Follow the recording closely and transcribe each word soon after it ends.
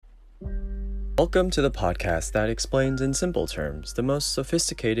Welcome to the podcast that explains in simple terms the most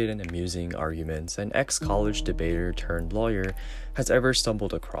sophisticated and amusing arguments an ex-college debater turned lawyer has ever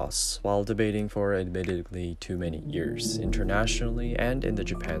stumbled across while debating for admittedly too many years, internationally and in the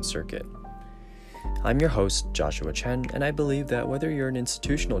Japan circuit. I'm your host, Joshua Chen, and I believe that whether you're an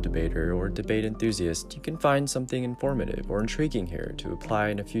institutional debater or debate enthusiast, you can find something informative or intriguing here to apply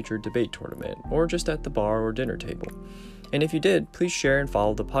in a future debate tournament, or just at the bar or dinner table. And if you did, please share and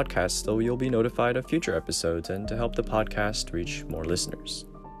follow the podcast so you'll be notified of future episodes and to help the podcast reach more listeners.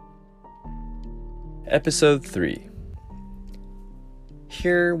 Episode 3.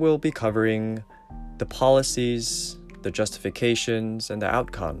 Here we'll be covering the policies, the justifications, and the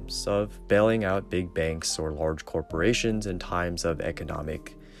outcomes of bailing out big banks or large corporations in times of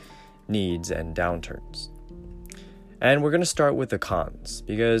economic needs and downturns. And we're going to start with the cons,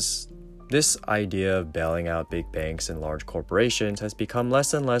 because this idea of bailing out big banks and large corporations has become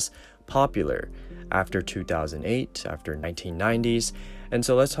less and less popular after 2008, after 1990s, and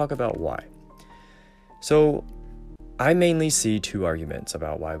so let's talk about why. So I mainly see two arguments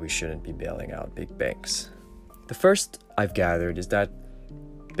about why we shouldn't be bailing out big banks. The first I've gathered is that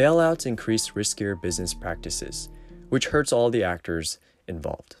bailouts increase riskier business practices, which hurts all the actors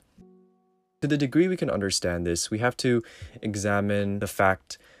involved. To the degree we can understand this, we have to examine the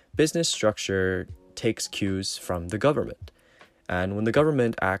fact business structure takes cues from the government. And when the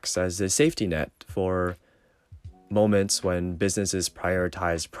government acts as a safety net for moments when businesses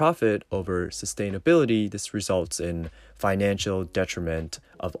prioritize profit over sustainability, this results in financial detriment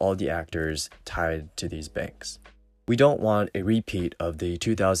of all the actors tied to these banks. We don't want a repeat of the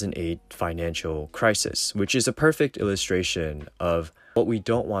 2008 financial crisis, which is a perfect illustration of what we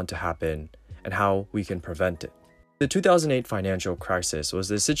don't want to happen and how we can prevent it. The 2008 financial crisis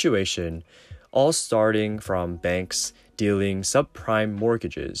was a situation all starting from banks dealing subprime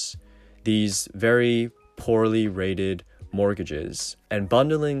mortgages, these very poorly rated mortgages, and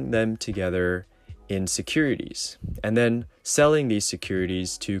bundling them together in securities, and then selling these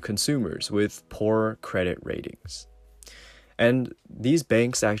securities to consumers with poor credit ratings. And these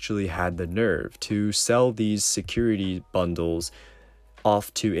banks actually had the nerve to sell these security bundles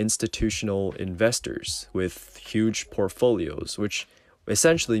off to institutional investors with huge portfolios, which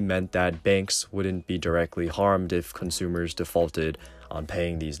essentially meant that banks wouldn't be directly harmed if consumers defaulted on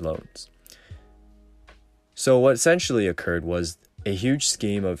paying these loans. So what essentially occurred was a huge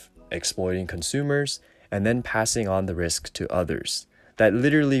scheme of exploiting consumers and then passing on the risk to others that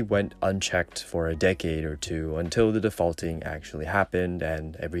literally went unchecked for a decade or two until the defaulting actually happened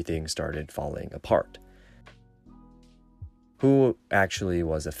and everything started falling apart. Who actually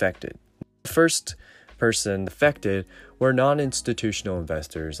was affected? The first person affected were non-institutional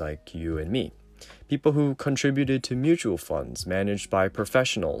investors like you and me. People who contributed to mutual funds managed by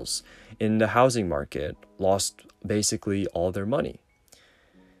professionals in the housing market lost basically all their money.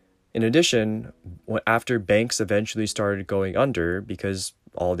 In addition, after banks eventually started going under because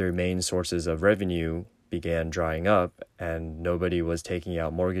all their main sources of revenue began drying up and nobody was taking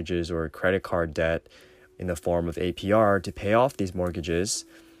out mortgages or credit card debt in the form of APR to pay off these mortgages,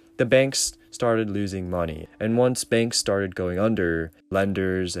 the banks started losing money. And once banks started going under,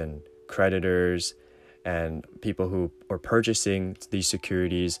 lenders and creditors and people who were purchasing these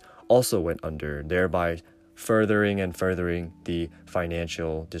securities also went under, thereby furthering the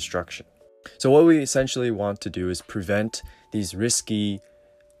financial destruction. So what we essentially want to do is prevent these risky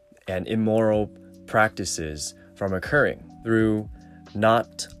and immoral practices from occurring through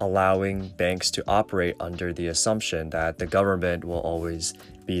not allowing banks to operate under the assumption that the government will always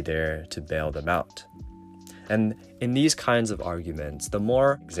be there to bail them out. And in these kinds of arguments, the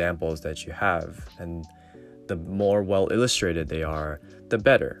more examples that you have and the more well illustrated they are, the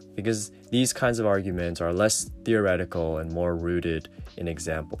better, because these kinds of arguments are less theoretical and more rooted in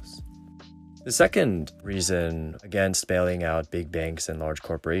examples. The second reason against bailing out big banks and large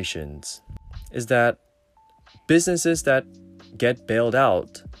corporations is that businesses that get bailed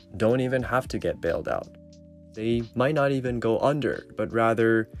out don't even have to get bailed out. They might not even go under, but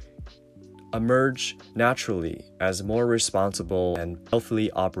rather emerge naturally as more responsible and healthily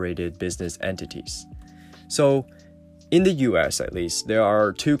operated business entities. So in the US, at least, there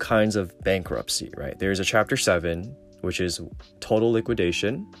are two kinds of bankruptcy, right? There's a Chapter 7, which is total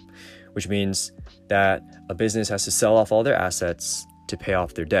liquidation, which means that a business has to sell off all their assets to pay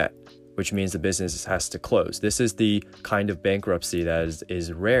off their debt, which means the business has to close. This is the kind of bankruptcy that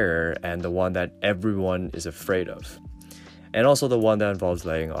is rare and the one that everyone is afraid of, and also the one that involves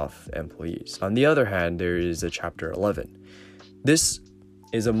laying off employees. On the other hand, there is a Chapter 11. This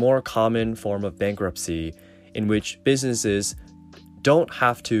is a more common form of bankruptcy in which businesses don't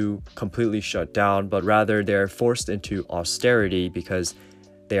have to completely shut down, but rather they're forced into austerity because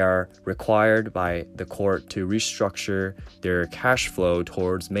they are required by the court to restructure their cash flow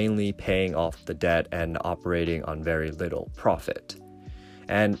towards mainly paying off the debt and operating on very little profit.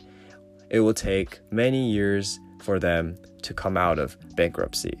 And it will take many years for them to come out of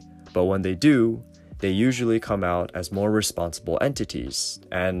bankruptcy. But when they do, they usually come out as more responsible entities,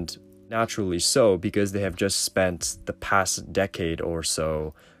 and naturally so, because they have just spent the past decade or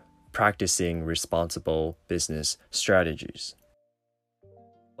so practicing responsible business strategies.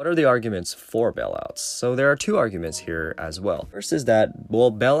 What are the arguments for bailouts? So there are two arguments here as well. First is that,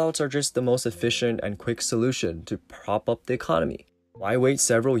 well, bailouts are just the most efficient and quick solution to prop up the economy. Why wait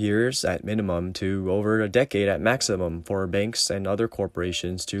several years at minimum to over a decade at maximum for banks and other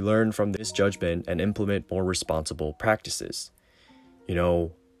corporations to learn from this judgment and implement more responsible practices?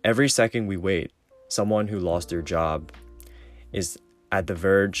 Every second we wait, someone who lost their job is at the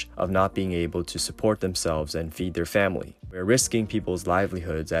verge of not being able to support themselves and feed their family. We're risking people's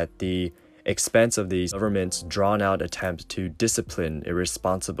livelihoods at the expense of the government's drawn-out attempt to discipline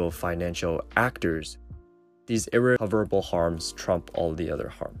irresponsible financial actors. These irrecoverable harms trump all the other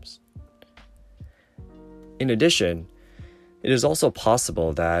harms. In addition, it is also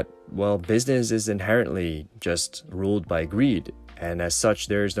possible that, business is inherently just ruled by greed, and as such,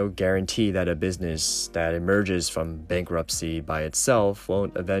 there is no guarantee that a business that emerges from bankruptcy by itself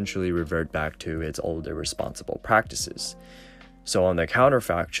won't eventually revert back to its old irresponsible practices. So on the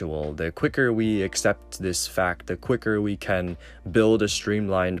counterfactual, the quicker we accept this fact, the quicker we can build a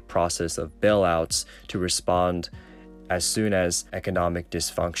streamlined process of bailouts to respond as soon as economic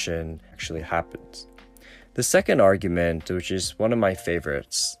dysfunction actually happens. The second argument, which is one of my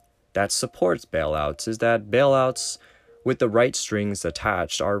favorites, that supports bailouts is that bailouts with the right strings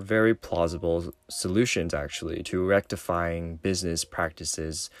attached are very plausible solutions actually to rectifying business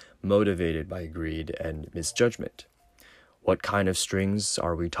practices motivated by greed and misjudgment. What kind of strings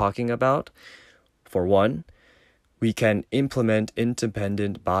are we talking about? For one, we can implement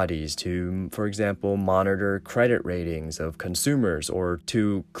independent bodies to, for example, monitor credit ratings of consumers or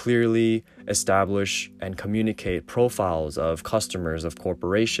to clearly establish and communicate profiles of customers of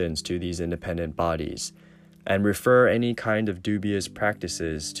corporations to these independent bodies, and refer any kind of dubious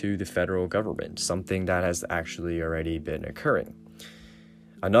practices to the federal government, something that has actually already been occurring.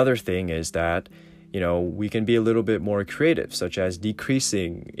 Another thing is that, we can be a little bit more creative, such as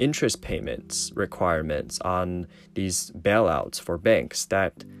decreasing interest payments requirements on these bailouts for banks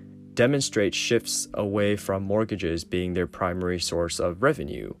that demonstrate shifts away from mortgages being their primary source of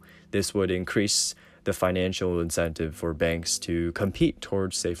revenue. This would increase the financial incentive for banks to compete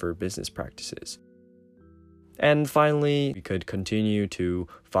towards safer business practices. And finally, we could continue to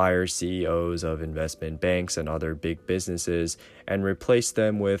fire CEOs of investment banks and other big businesses and replace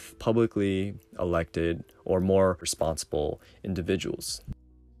them with publicly elected or more responsible individuals.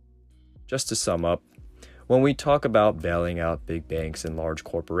 Just to sum up, when we talk about bailing out big banks and large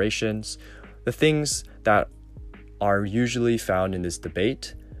corporations, the things that are usually found in this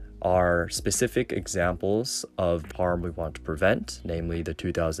debate are specific examples of harm we want to prevent, namely the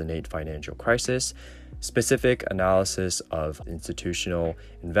 2008 financial crisis, specific analysis of institutional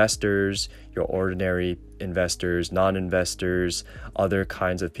investors, your ordinary investors, non-investors, other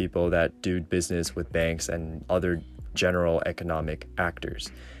kinds of people that do business with banks and other general economic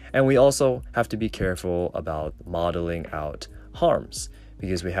actors. And we also have to be careful about modeling out harms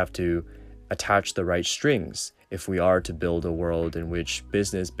because we have to attach the right strings if we are to build a world in which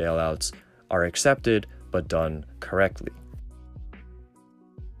business bailouts are accepted but done correctly.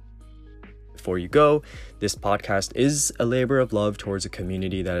 Before you go, this podcast is a labor of love towards a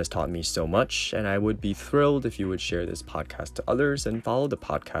community that has taught me so much, and I would be thrilled if you would share this podcast to others and follow the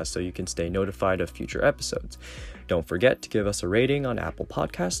podcast so you can stay notified of future episodes. Don't forget to give us a rating on Apple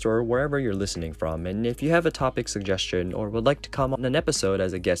Podcasts or wherever you're listening from, and if you have a topic suggestion or would like to come on an episode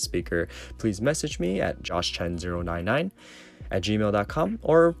as a guest speaker, please message me at joshchen099@gmail.com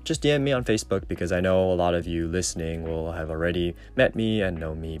or just DM me on Facebook because I know a lot of you listening will have already met me and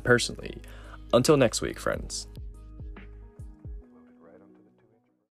know me personally. Until next week, friends.